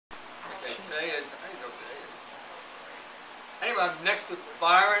today is. I don't know what today is. Anyway, I'm next to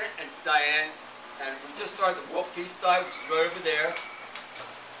Byron and Dianne, and we just started the World Peace Diet, which is right over there.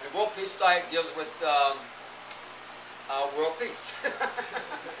 And the World Peace Diet deals with world peace.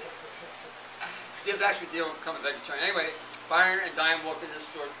 It does actually deal with becoming vegetarian. Anyway, Byron and Dianne walked in the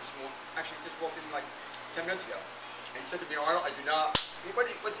store this morning. Actually, just walked in like 10 minutes ago. And he said to me, Arnold, I do not. What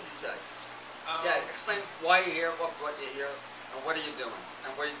did you say? Yeah, explain why you're here, what brought you here, and what are you doing? And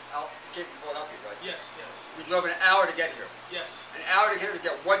where you came from Philadelphia, right? Yes, yes. We drove an hour to get here. Yes. An hour to get here to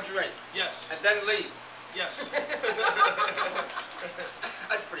get one drink. Yes. And then leave. Yes.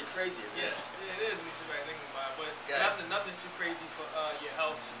 That's pretty crazy, isn't it? Yes, it is when you sit back thinking about it. But yeah. nothing's too crazy for your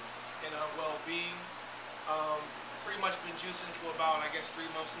health and well-being. Pretty much been juicing for about, I guess, 3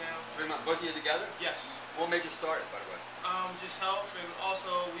 months now. 3 months. Both of you together? Yes. What made you start it, by the way? Just health, and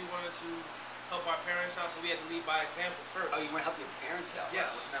also we wanted to help our parents out, so we had to lead by example first. Oh, you want to help your parents out?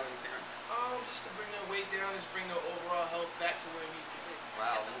 Yes. What's that with your parents? Just to bring their weight down, just bring their overall health back to where it needs to be.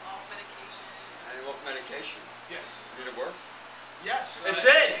 Wow. Get them off medication. And off medication? Yes. Did it work? Yes. It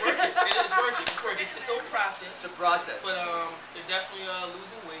did! It's working. It is working. It's working. It's still a process. It's a process. But they're definitely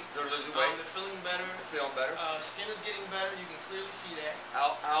losing weight. They're losing weight? They're feeling better. They're feeling better? Skin is getting better. You can clearly see that.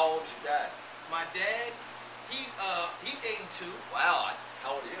 How old is your dad? My dad, he's 82. Wow.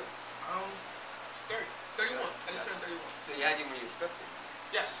 How old are you? 30. 31. I just turned 31. So you had him when he was 50?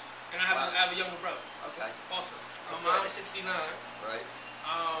 Yes. And I have a younger brother. Okay. Awesome. My mom's 69. Right.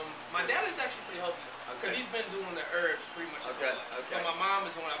 My dad is actually pretty healthy. Because he's been doing the herbs pretty much his whole life. Okay. But my mom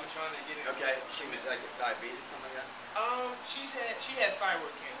is the one I've been trying to get into. Okay. She was like diabetes, something like that? She had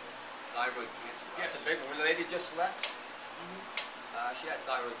thyroid cancer. Thyroid cancer. Wow. Yes. That's a big one. The lady just left. Mm-hmm. She had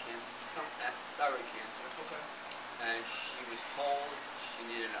thyroid cancer. Thyroid cancer. Okay. And she was told she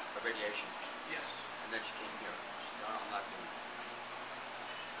needed a radiation. Yes. And then she came here. She said, no, I'm not doing it.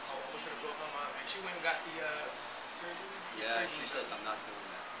 I wish I broke my mind. And she went and got the surgery? Yeah, she said, I'm not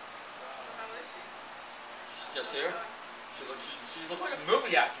doing that. So how is she? She's just here. She looks like a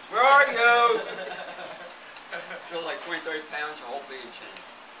movie actress. Where are you? She looks like 20, 30 pounds, her whole being changed.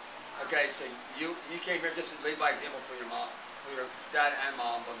 Okay, so you came here just to lead by example for your mom, for your dad and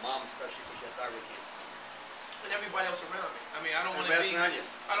mom, but mom especially because she had thyroid cancer. And everybody else around me. I mean, I don't want to be. I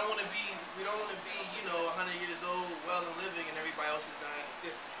don't want to be. We don't want to be, 100 years old, well and living, and everybody else is dying at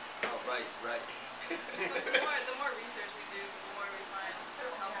 50. Oh, right. The more research we do, the more we find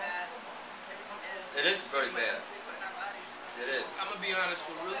how bad everything is. It is very bad. We put in our bodies. So. It is. I'm gonna be honest.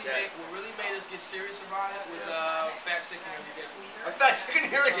 What really made us get serious about it was Fat, Sick, and Every Day. Fat, Sick,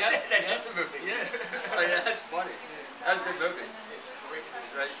 and Every Day. Yep. That's a movie. Yeah. Oh yeah, that's funny. That's a good movie. It's a great movie.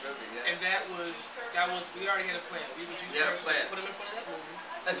 It's a great movie. Yeah. And that was we already had a plan. We would use first, put them in front of that movie.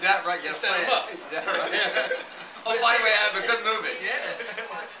 Is that right? You had a plan. Set them up. Is that right? Oh, by the way, I have a good movie. Yeah.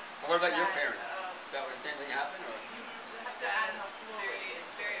 What about your parents? Is that what the same thing happened? Or? My dad is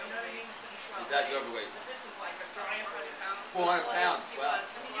very overweight. Your dad's overweight. 400 400 pounds. He Wow. was.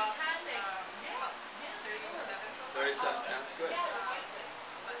 He lost about 37 so 37 far. pounds. Good.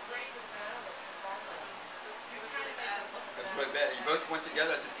 But it was really bad. That's really bad. You both went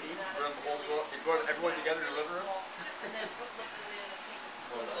together as a team. You brought everyone together in the living room.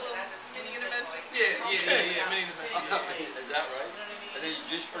 Mini intervention. Yeah. Mini intervention. Yeah. Is that right? And then you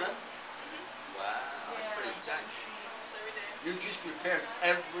juice for them? Wow, that's pretty intense. Almost every day. You juice for your parents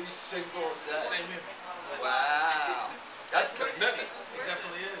every single day. Same here. Wow. That's commitment. It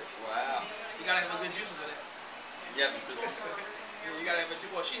definitely is. Wow. You gotta have a good juicer for that. Yeah, because You gotta have a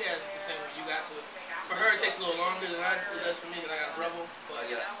juicer. Well, she has the same one you got, so for her it takes a little longer than it does for me because I got a brother. But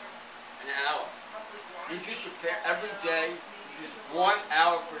yeah, an hour. You juice your parents every day. You juice 1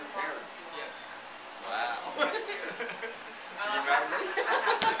 hour for your parents. Yes. Wow. You remember me?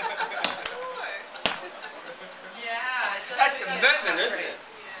 Sure. That's commitment, isn't it?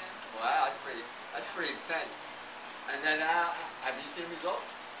 Yeah. Wow, that's pretty intense. And then, have you seen results?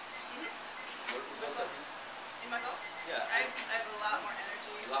 What results have you seen? In myself? Yeah. I have a lot more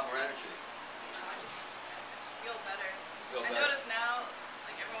energy. A lot more energy. I just feel better. Feel I better. notice now,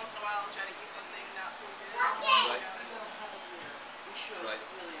 like every once in a while, I'll try to eat something not so good. Right. Right.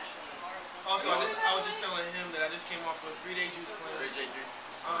 Also, I was just telling him that I just came off of a 3-day juice cleanse.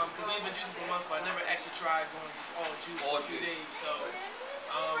 Because we've been juicing for months, but I never actually tried going just all juice for a few days. So,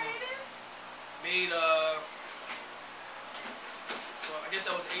 made so I guess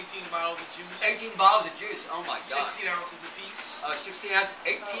that was 18 bottles of juice. 18 bottles of juice. Oh my God. 16 ounces a piece. 16 ounces,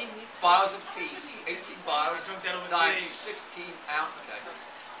 18 bottles a piece. 18 bottles. I drank that over 3 times days. 16 ounces. Okay.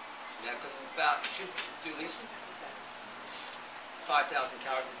 Yeah, because it's about, should do at least 5,000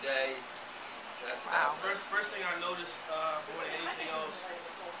 calories a day. So that's Wow. First thing I noticed more than anything else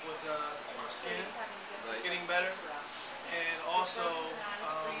was my skin getting better. And also,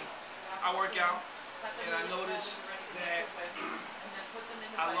 I work out, and I noticed that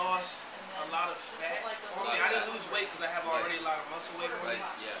I lost a lot of fat on me. I didn't lose weight because I have already a lot of muscle weight on me.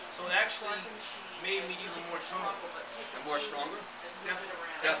 So it actually made me even more toned. And more stronger?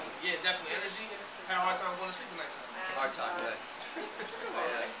 Definitely. Yeah, definitely. Energy. Had a hard time going to sleep at nighttime. Hard time, yeah.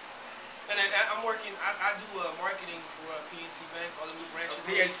 And then I'm working, I do marketing for PNC Banks, all the new branches.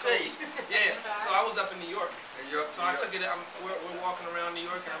 PNC? Yeah, so I was up in New York. So I York. took it, we're walking around New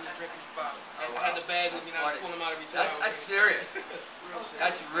York and I'm just drinking these bottles. Oh, wow. I had the bag with me and I was pulling them out every time. That's serious. That's real serious.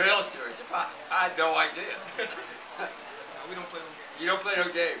 That's real serious. I had no idea. No, we don't play no games. You don't play no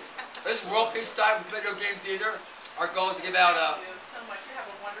games. This is world peace time. We play no games either. Our goal is to give out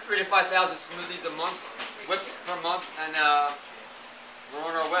 3,000 to 5,000 smoothies a month, whips per month, and we're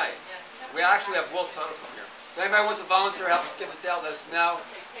on our way. We actually have world title from here. So anybody wants to volunteer, help us give us out, let us know.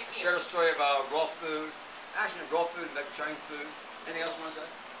 Share the story of raw food. Actually, raw food and vegetarian food. Anything else you want to say?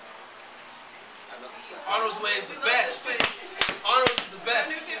 I have nothing to say. Arnold's Way is the best. Arnold's is the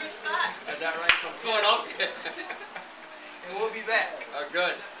best. Is that right? From Philadelphia. And we'll be back. Oh,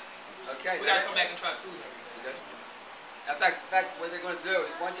 good. Okay. We gotta come back and try food. In fact, what they're going to do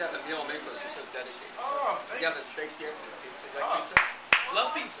is once you have a meal in English, you're so dedicated. Oh, thank you. You have a steak here, pizza. You like pizza?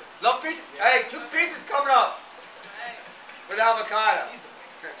 Love pizza. Love pizza? Hey, 2 pizzas coming up. With avocado.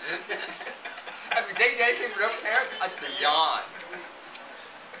 I mean, they dedicated for their parents? That's beyond.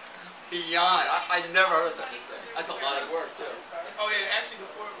 Beyond. I never heard of such a thing. That's a lot of work, too. Oh, yeah. Actually,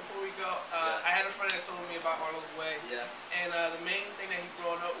 before we go, I had a friend that told me about Arnold's Way. Yeah. And the main thing that he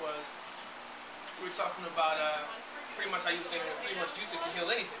brought up was, we were talking about pretty much how you were saying that pretty much juice can heal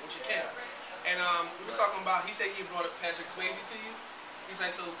anything, which it can. And we were talking about, he said he brought up Patrick Swayze to you. He's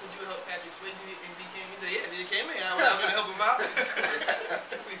like, so could you help Patrick Swayze if he came? He said, yeah, if he came in, I would have to help him out.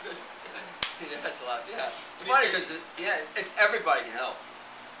 That's what he said. Yeah, that's a lot. Yeah. It's funny because it's everybody can help.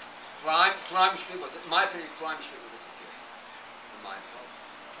 Climb street with it. In my opinion, climb street with this kid. In my opinion.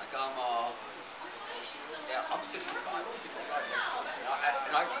 Like I'm 65. I'm 65 next month.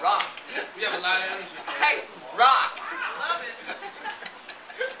 And I rock. We have a lot of energy. I rock. Love it.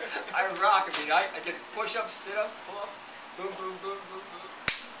 I rock. I mean, I did push-ups, sit-ups, pull-ups. Boom, boom, boom, boom, boom.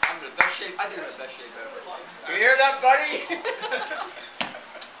 I'm in the best shape. I think I'm in the best shape ever. You hear that, buddy?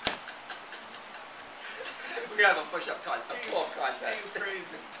 We're going to have a push-up contest, a pull-up contest. He's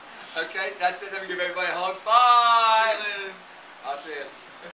crazy. Okay, that's it. Let me give everybody a hug. Bye. See you later. I'll see you.